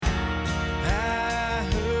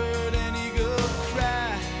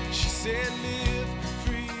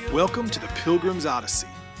Welcome to the Pilgrim's Odyssey,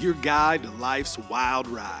 your guide to life's wild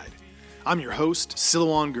ride. I'm your host,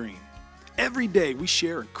 Silouan Green. Every day we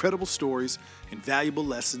share incredible stories and valuable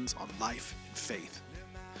lessons on life and faith.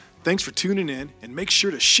 Thanks for tuning in, and make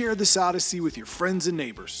sure to share this Odyssey with your friends and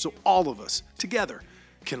neighbors so all of us, together,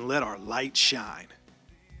 can let our light shine.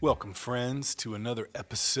 Welcome, friends, to another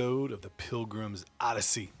episode of the Pilgrim's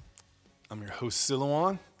Odyssey. I'm your host,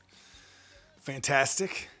 Silouan.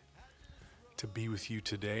 Fantastic to be with you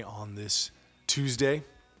today on this Tuesday.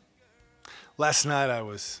 Last night I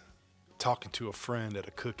was talking to a friend at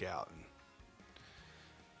a cookout, and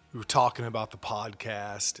we were talking about the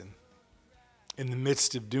podcast, and in the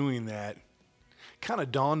midst of doing that, it kind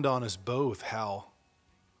of dawned on us both how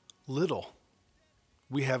little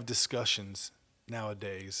we have discussions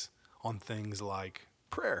nowadays on things like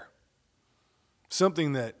prayer.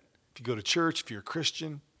 Something that if you go to church, if you're a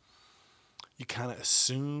Christian, you kind of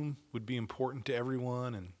assume would be important to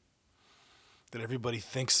everyone and that everybody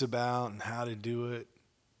thinks about and how to do it.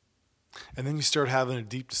 And then you start having a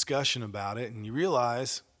deep discussion about it and you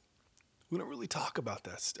realize we don't really talk about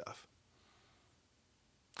that stuff.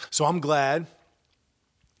 So I'm glad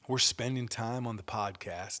we're spending time on the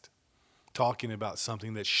podcast talking about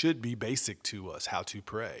something that should be basic to us, how to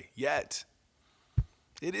pray. Yet,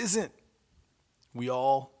 it isn't. We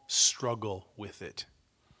all struggle with it.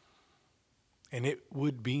 And it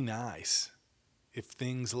would be nice if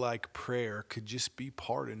things like prayer could just be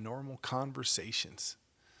part of normal conversations.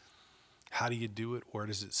 How do you do it? Where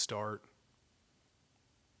does it start?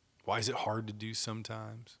 Why is it hard to do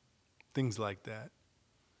sometimes? Things like that.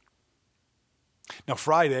 Now,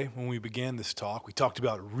 Friday, when we began this talk, we talked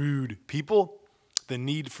about rude people, the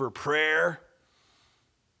need for prayer,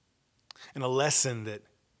 and a lesson that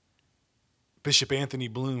Bishop Anthony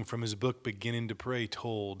Bloom from his book Beginning to Pray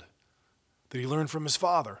told that he learned from his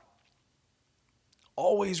father.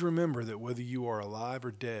 Always remember that whether you are alive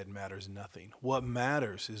or dead matters nothing. What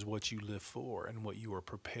matters is what you live for and what you are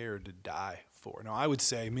prepared to die for. Now, I would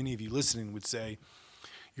say, many of you listening would say,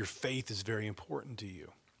 your faith is very important to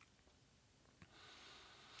you.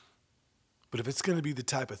 But if it's going to be the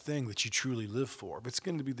type of thing that you truly live for, if it's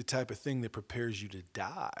going to be the type of thing that prepares you to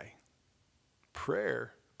die,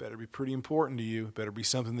 prayer better be pretty important to you. Better be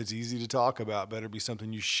something that's easy to talk about. Better be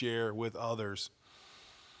something you share with others.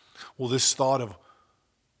 Well, this thought of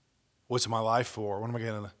what's my life for? What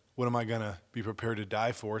am I gonna be prepared to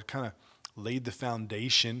die for? It kind of laid the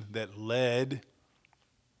foundation that led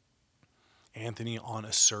Anthony on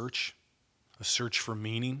a search for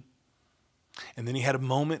meaning. And then he had a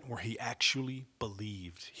moment where he actually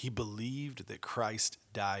believed. He believed that Christ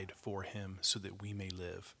died for him so that we may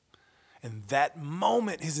live. And that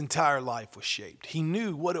moment, his entire life was shaped. He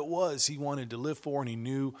knew what it was he wanted to live for, and he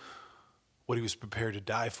knew what he was prepared to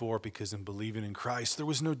die for, because in believing in Christ, there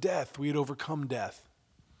was no death. We had overcome death.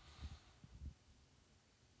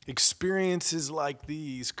 Experiences like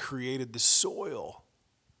these created the soil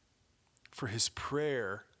for his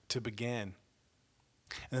prayer to begin.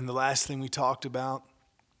 And then the last thing we talked about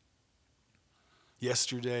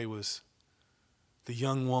yesterday was the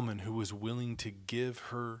young woman who was willing to give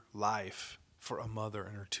her life for a mother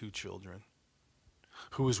and her two children,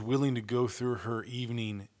 who was willing to go through her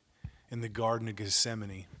evening in the Garden of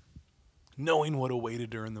Gethsemane, knowing what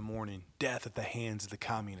awaited her in the morning, death at the hands of the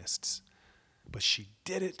communists. But she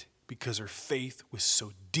did it because her faith was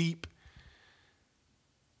so deep.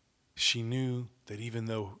 She knew that even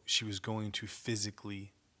though she was going to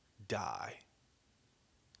physically die,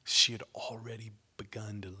 she had already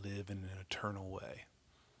begun to live in an eternal way.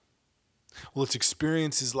 Well, it's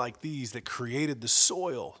experiences like these that created the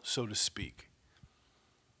soil, so to speak,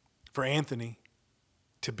 for Anthony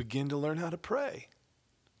to begin to learn how to pray,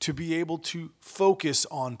 to be able to focus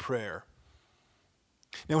on prayer.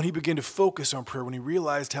 Now, when he began to focus on prayer, when he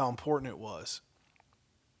realized how important it was,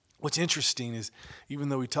 what's interesting is, even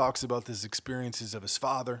though he talks about these experiences of his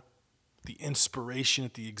father, the inspiration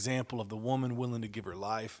at the example of the woman willing to give her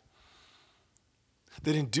life,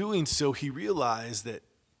 that in doing so, he realized that,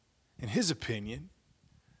 in his opinion,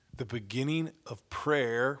 the beginning of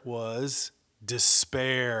prayer was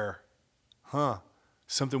despair.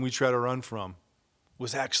 Something we try to run from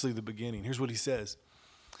was actually the beginning. Here's what he says.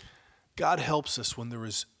 God helps us when there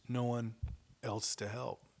is no one else to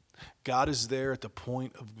help. God is there at the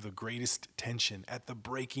point of the greatest tension, at the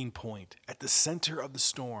breaking point, at the center of the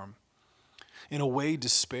storm. In a way,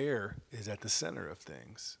 despair is at the center of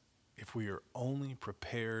things, if we are only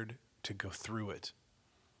prepared to go through it.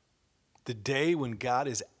 The day when God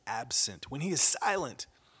is absent, when he is silent,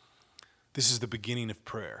 this is the beginning of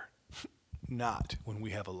prayer, not when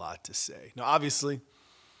we have a lot to say. Now, obviously,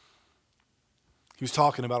 He was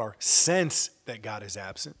talking about our sense that God is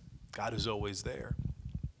absent. God is always there.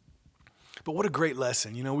 But what a great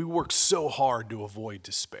lesson. You know, we work so hard to avoid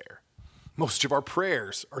despair. Most of our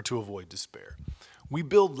prayers are to avoid despair. We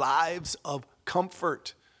build lives of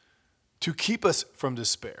comfort to keep us from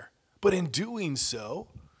despair. But in doing so,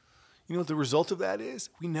 you know what the result of that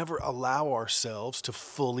is? We never allow ourselves to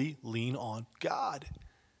fully lean on God.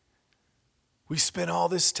 We spend all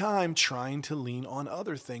this time trying to lean on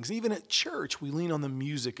other things. Even at church, we lean on the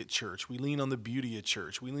music at church. We lean on the beauty at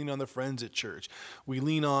church. We lean on the friends at church. We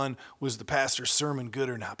lean on, was the pastor's sermon good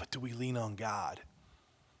or not? But do we lean on God?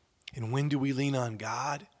 And when do we lean on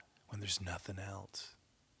God? When there's nothing else.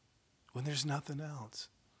 When there's nothing else.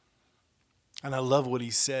 And I love what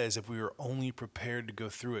he says, if we were only prepared to go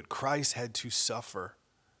through it. Christ had to suffer.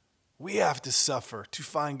 We have to suffer to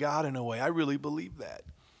find God in a way. I really believe that.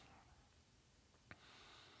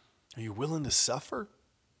 Are you willing to suffer?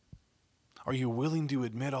 Are you willing to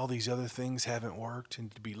admit all these other things haven't worked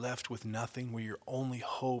and to be left with nothing, where your only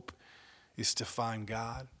hope is to find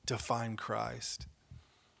God, to find Christ?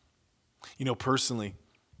 You know, personally,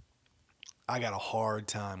 I got a hard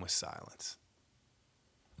time with silence.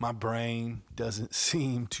 My brain doesn't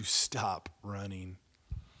seem to stop running,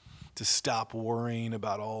 to stop worrying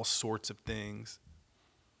about all sorts of things,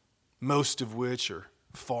 most of which are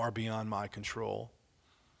far beyond my control.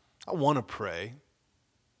 I want to pray,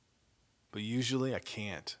 but usually I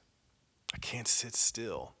can't. I can't sit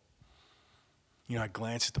still. You know, I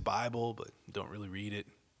glance at the Bible, but don't really read it.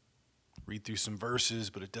 Read through some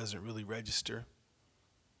verses, but it doesn't really register.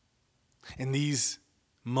 And these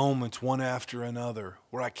moments, one after another,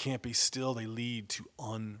 where I can't be still, they lead to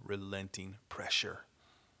unrelenting pressure.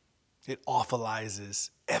 It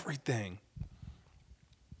awfulizes everything.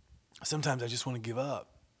 Sometimes I just want to give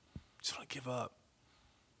up. Just want to give up.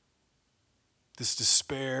 This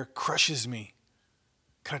despair crushes me.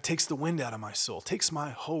 Kind of takes the wind out of my soul, takes my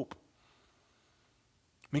hope.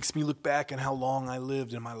 Makes me look back at how long I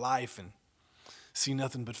lived in my life and see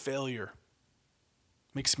nothing but failure.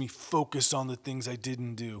 Makes me focus on the things I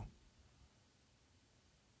didn't do.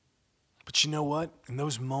 But you know what? In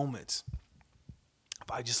those moments, if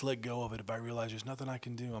I just let go of it, if I realize there's nothing I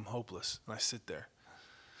can do, I'm hopeless, and I sit there.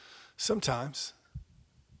 Sometimes,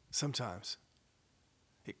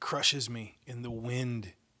 it crushes me and the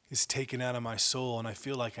wind is taken out of my soul and I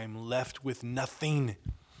feel like I'm left with nothing.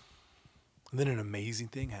 And then an amazing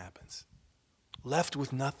thing happens. Left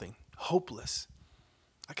with nothing, hopeless.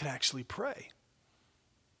 I can actually pray.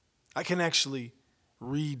 I can actually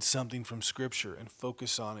read something from Scripture and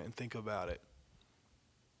focus on it and think about it.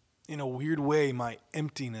 In a weird way, my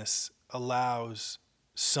emptiness allows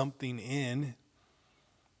something in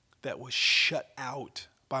that was shut out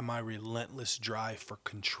by my relentless drive for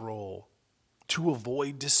control, to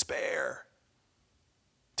avoid despair,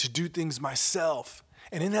 to do things myself.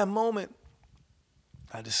 And in that moment,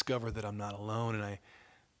 I discover that I'm not alone, and I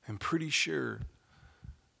am pretty sure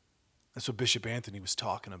that's what Bishop Anthony was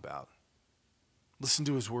talking about. Listen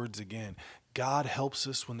to his words again. God helps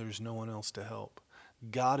us when there's no one else to help.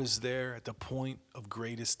 God is there at the point of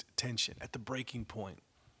greatest tension, at the breaking point,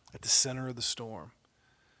 at the center of the storm.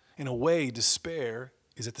 In a way, despair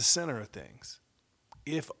is at the center of things.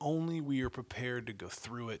 If only we are prepared to go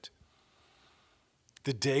through it.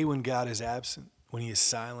 The day when God is absent, when he is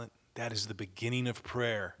silent, that is the beginning of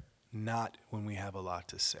prayer, not when we have a lot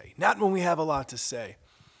to say. Not when we have a lot to say.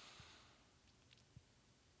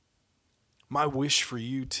 My wish for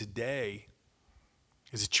you today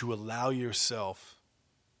is that you allow yourself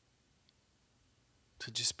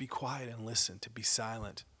to just be quiet and listen, to be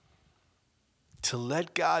silent, to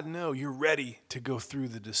let God know you're ready to go through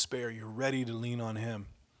the despair. You're ready to lean on him.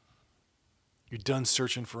 You're done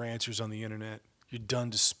searching for answers on the internet. You're done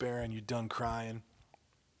despairing. You're done crying.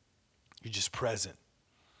 You're just present.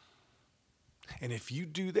 And if you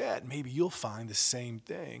do that, maybe you'll find the same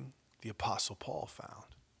thing the Apostle Paul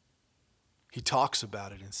found. He talks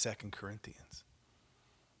about it in 2 Corinthians.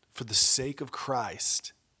 For the sake of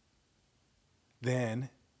Christ, then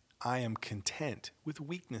I am content with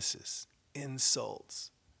weaknesses,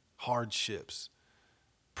 insults, hardships,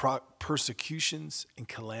 persecutions, and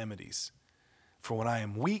calamities. For when I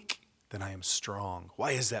am weak, then I am strong.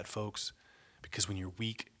 Why is that, folks? Because when you're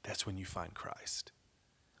weak, that's when you find Christ.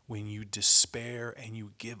 When you despair and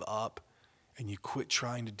you give up and you quit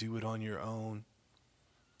trying to do it on your own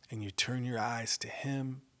and you turn your eyes to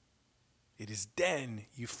him, it is then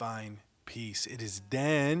you find peace. It is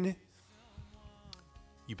then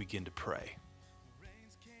you begin to pray.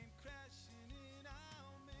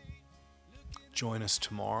 Join us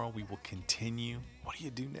tomorrow. We will continue. What do you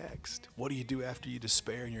do next? What do you do after you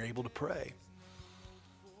despair and you're able to pray?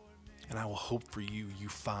 And I will hope for you, you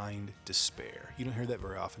find despair. You don't hear that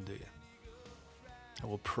very often, do you? I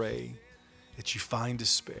will pray that you find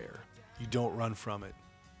despair. You don't run from it.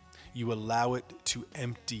 You allow it to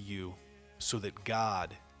empty you so that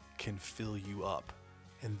God can fill you up.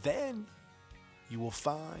 And then you will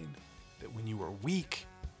find that when you are weak,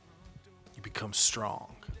 you become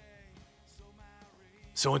strong.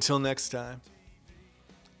 So until next time,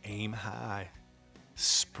 aim high,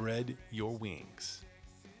 spread your wings,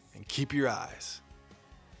 and keep your eyes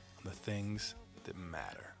on the things that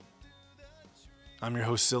matter. I'm your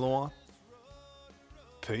host, Silouan.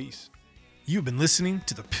 Peace. You've been listening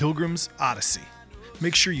to The Pilgrim's Odyssey.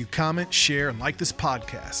 Make sure you comment, share, and like this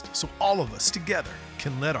podcast so all of us together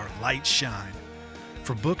can let our light shine.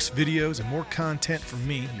 For books, videos, and more content from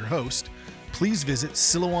me, your host, please visit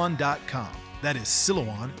Silouan.com. That is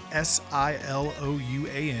Silouan, Silouan.com.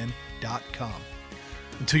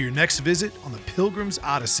 Until your next visit on The Pilgrim's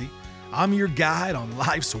Odyssey, I'm your guide on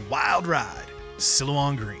life's wild ride,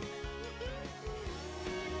 Silouan Green.